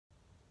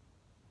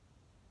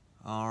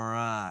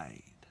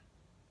Alright,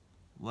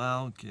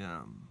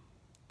 welcome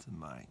to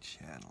my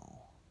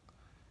channel.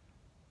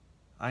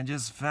 I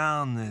just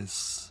found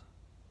this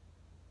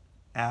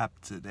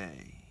app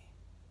today,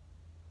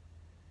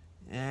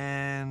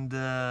 and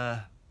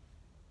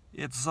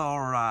it's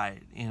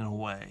alright in a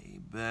way,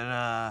 but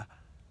I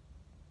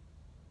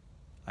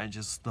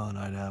just thought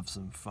I'd have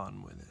some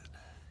fun with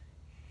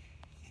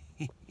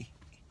it.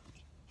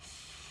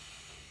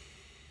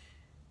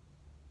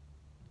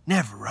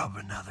 Never rub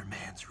another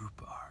man's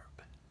rhubarb.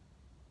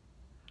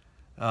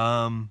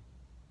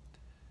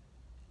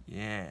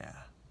 Yeah.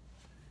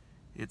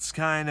 It's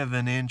kind of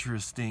an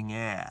interesting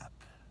app.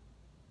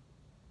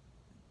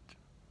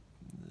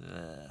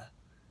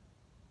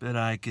 But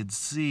I could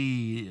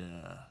see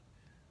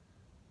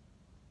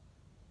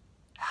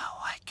how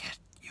I could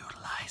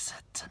utilize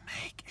it to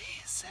make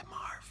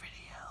ASMR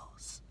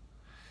videos.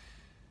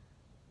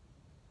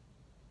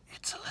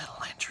 It's a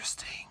little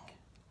interesting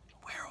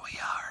where we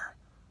are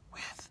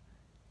with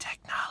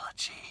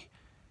technology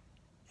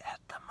at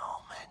the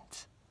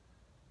moment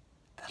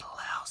that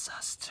allows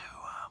us to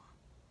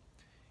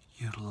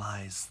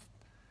utilize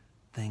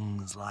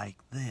things like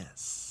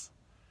this.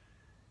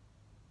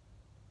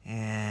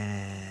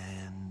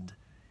 And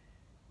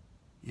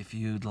if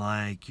you'd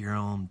like your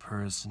own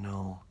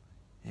personal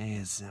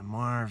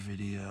ASMR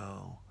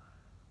video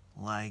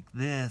like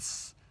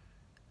this,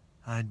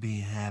 I'd be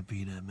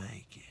happy to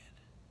make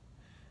it.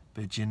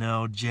 But you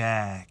know,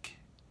 Jack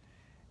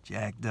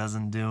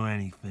doesn't do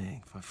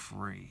anything for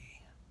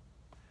free.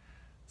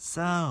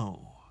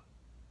 So,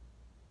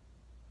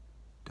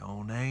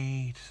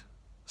 donate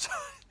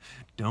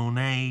to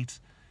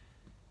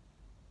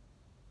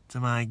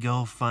my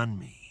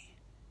GoFundMe,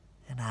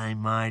 and I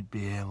might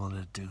be able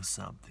to do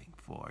something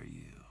for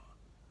you.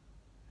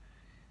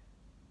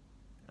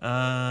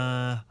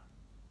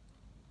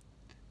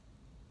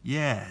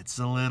 Yeah, it's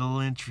a little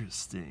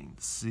interesting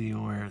to see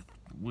where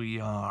we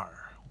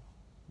are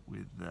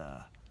with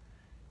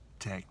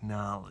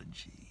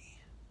technology.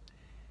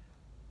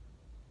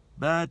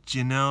 But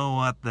you know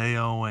what they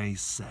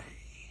always say.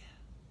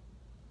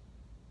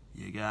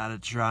 You gotta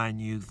try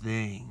new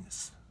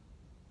things.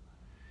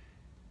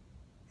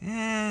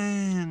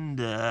 And,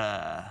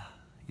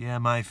 yeah,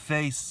 my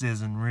face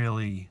isn't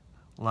really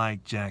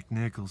like Jack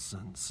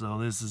Nicholson, so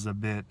this is a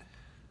bit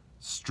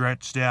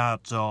stretched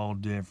out to all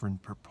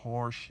different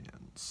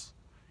proportions.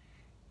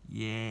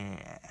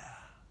 Yeah.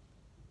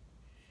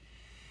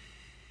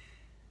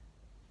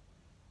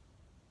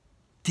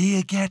 Do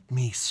you get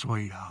me,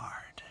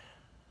 sweetheart?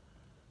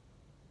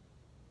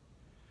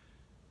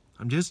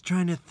 I'm just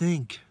trying to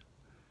think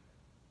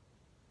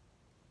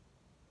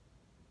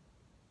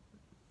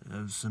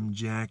of some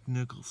Jack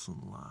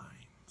Nicholson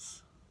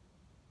lines.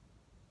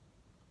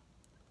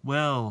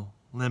 Well,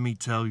 let me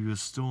tell you a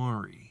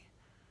story.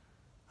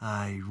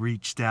 I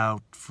reached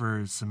out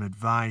for some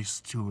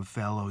advice to a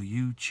fellow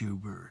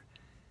YouTuber,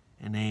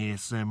 an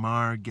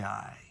ASMR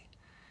guy,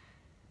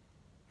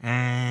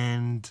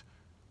 and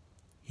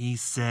he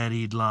said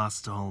he'd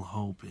lost all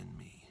hope in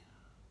me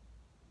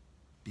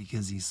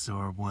because he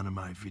saw one of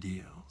my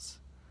videos.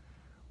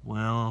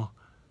 Well,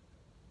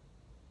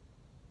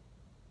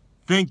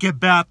 think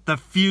about the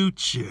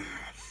future.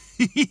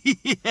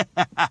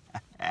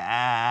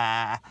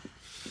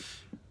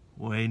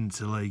 Wait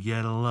until they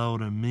get a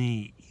load of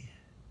me.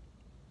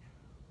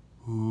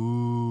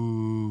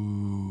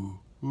 Ooh,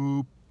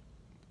 oop,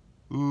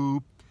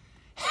 oop.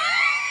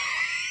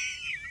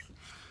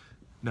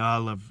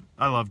 No,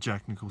 I love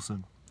Jack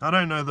Nicholson. I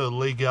don't know the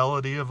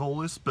legality of all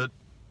this, but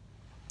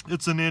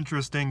it's an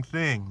interesting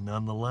thing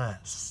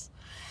nonetheless.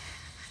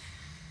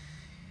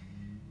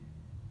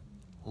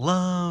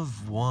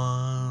 Love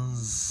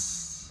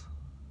was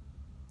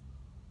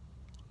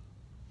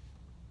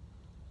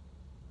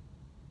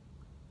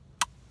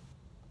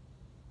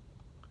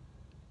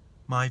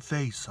my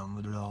face on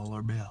the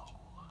dollar bill.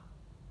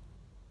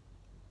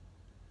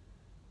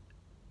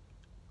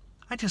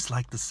 I just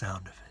like the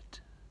sound of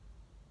it.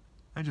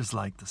 I just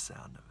like the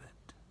sound of it.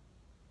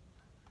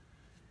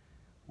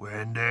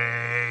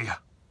 Wendy!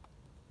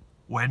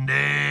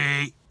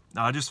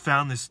 I just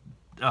found this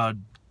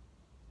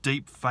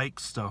Deepfake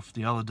stuff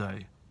the other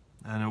day,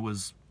 and it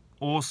was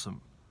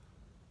awesome.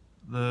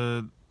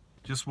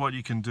 Just what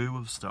you can do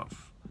with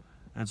stuff.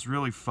 And it's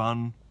really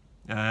fun,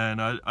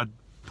 and I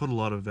put a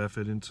lot of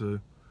effort into,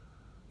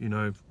 you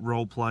know,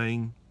 role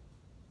playing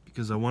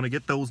because I want to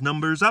get those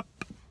numbers up.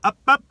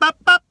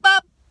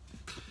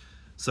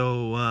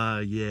 So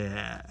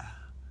yeah,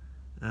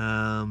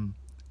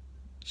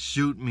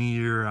 shoot me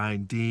your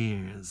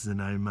ideas,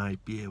 and I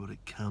might be able to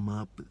come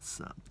up with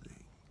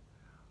something.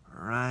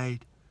 All right.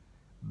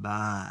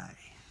 Bye.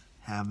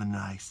 Have a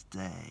nice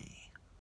day.